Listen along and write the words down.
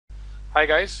Hi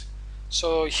guys.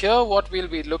 So here what we'll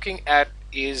be looking at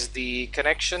is the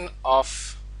connection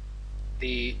of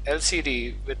the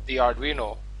LCD with the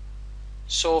Arduino.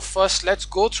 So first let's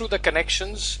go through the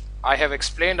connections. I have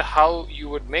explained how you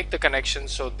would make the connection,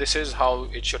 so this is how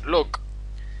it should look.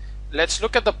 Let's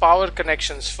look at the power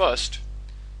connections first.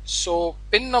 So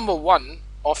pin number 1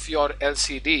 of your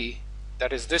LCD,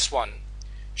 that is this one,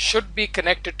 should be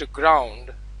connected to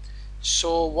ground.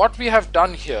 So what we have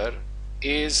done here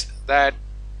is that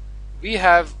we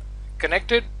have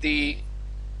connected the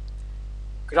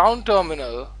ground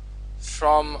terminal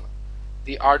from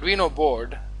the Arduino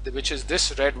board, which is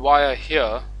this red wire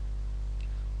here,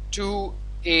 to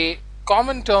a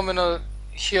common terminal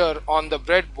here on the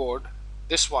breadboard,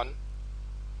 this one,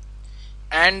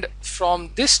 and from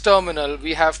this terminal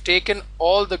we have taken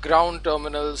all the ground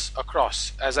terminals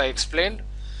across, as I explained.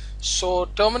 So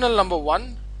terminal number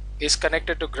 1 is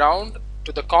connected to ground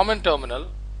to the common terminal,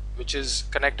 which is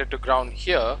connected to ground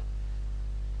here.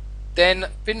 Then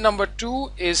pin number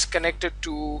 2 is connected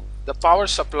to the power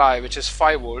supply, which is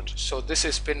 5 volt. So this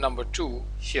is pin number 2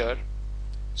 here.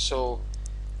 So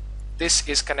this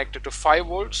is connected to 5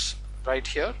 volts right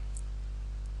here,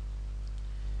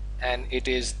 and it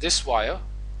is this wire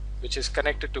which is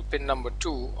connected to pin number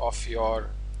 2 of your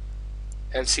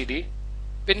LCD.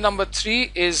 Pin number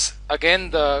 3 is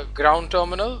again the ground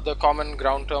terminal, the common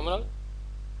ground terminal.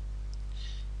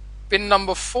 Pin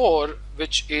number 4,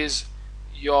 which is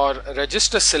your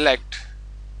register select,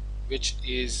 which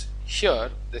is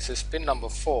here, this is pin number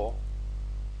 4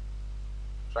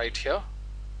 right here.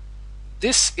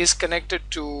 This is connected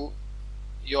to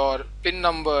your pin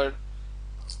number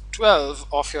 12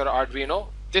 of your Arduino.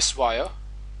 This wire,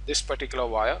 this particular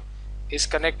wire, is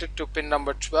connected to pin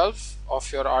number 12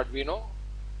 of your Arduino,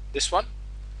 this one.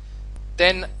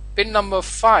 Then pin number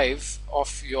 5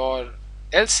 of your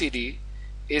LCD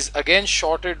is again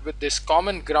shorted with this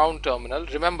common ground terminal.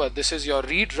 Remember, this is your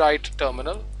read-write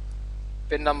terminal.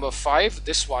 Pin number 5,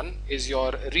 this one, is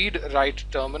your read-write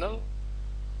terminal,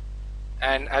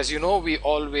 and as you know, we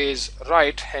always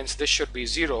write, hence this should be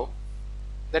 0.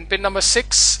 Then pin number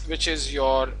 6, which is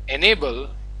your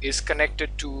enable, is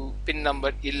connected to pin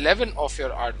number 11 of your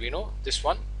Arduino, this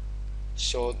one.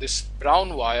 So this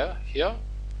brown wire here.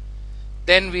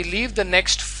 Then we leave the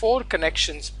next 4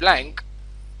 connections blank.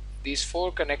 These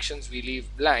 4 connections we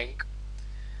leave blank.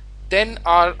 Then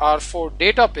our 4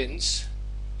 data pins.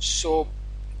 So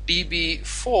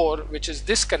DB4, which is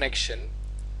this connection,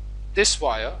 this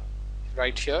wire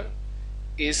right here,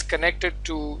 is connected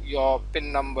to your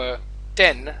pin number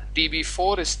 10.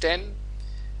 DB4 is 10.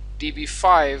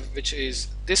 DB5, which is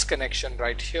this connection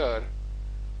right here,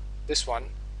 this one,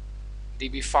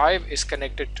 DB5 is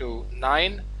connected to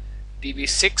 9.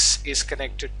 DB6 is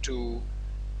connected to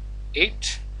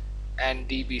 8, and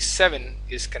DB7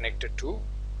 is connected to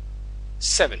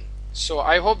 7. So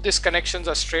I hope these connections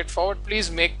are straightforward.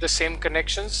 Please make the same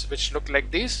connections which look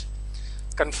like these.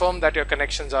 Confirm that your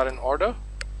connections are in order.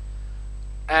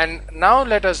 And now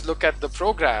let us look at the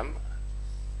program.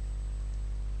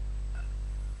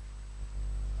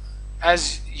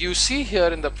 As you see here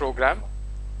in the program,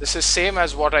 this is same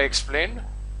as what I explained.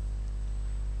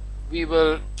 We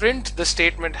will print the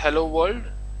statement hello world,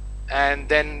 and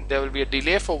then there will be a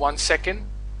delay for 1 second.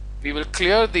 We will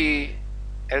clear the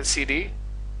LCD,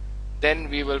 then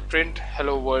we will print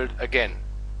hello world again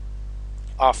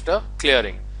after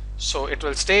clearing. So it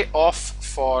will stay off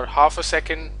for half a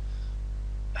second,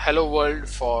 hello world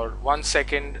for 1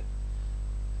 second.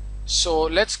 So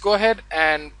let's go ahead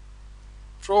and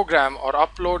program or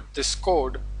upload this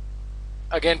code.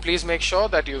 Again, please make sure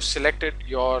that you've selected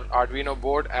your Arduino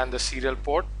board and the serial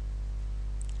port.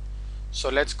 So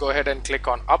let's go ahead and click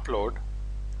on upload.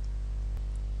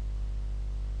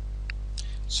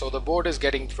 So the board is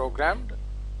getting programmed.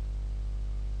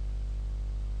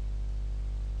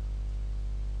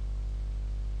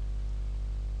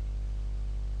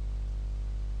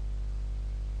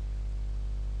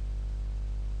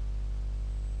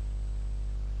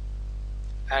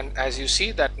 And as you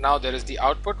see that now there is the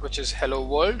output, which is hello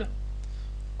world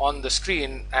on the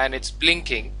screen, and it's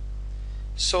blinking.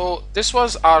 So this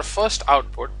was our first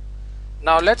output.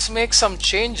 Now let's make some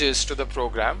changes to the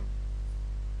program.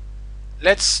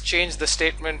 Let's change the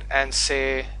statement and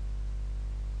say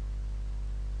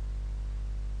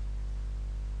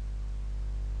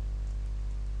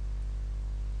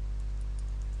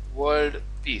world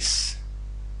peace,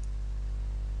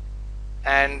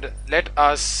 and let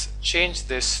us change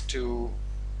this to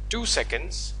 2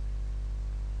 seconds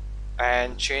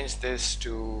and change this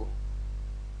to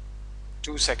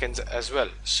 2 seconds as well.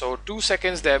 So 2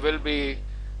 seconds there will be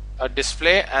a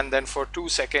display, and then for 2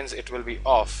 seconds it will be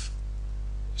off.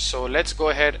 So let's go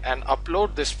ahead and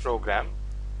upload this program.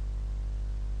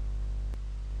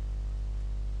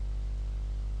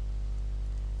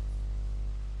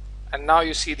 And now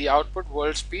you see the output,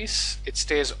 world's peace. It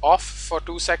stays off for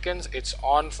 2 seconds, it's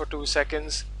on for 2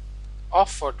 seconds,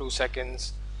 off for 2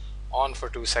 seconds, on for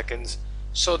 2 seconds.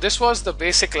 So this was the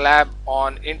basic lab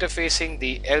on interfacing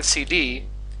the LCD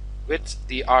with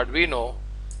the Arduino.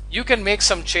 You can make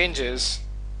some changes,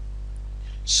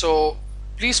 so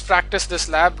please practice this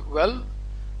lab well.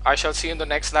 I shall see you in the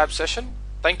next lab session.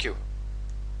 Thank you.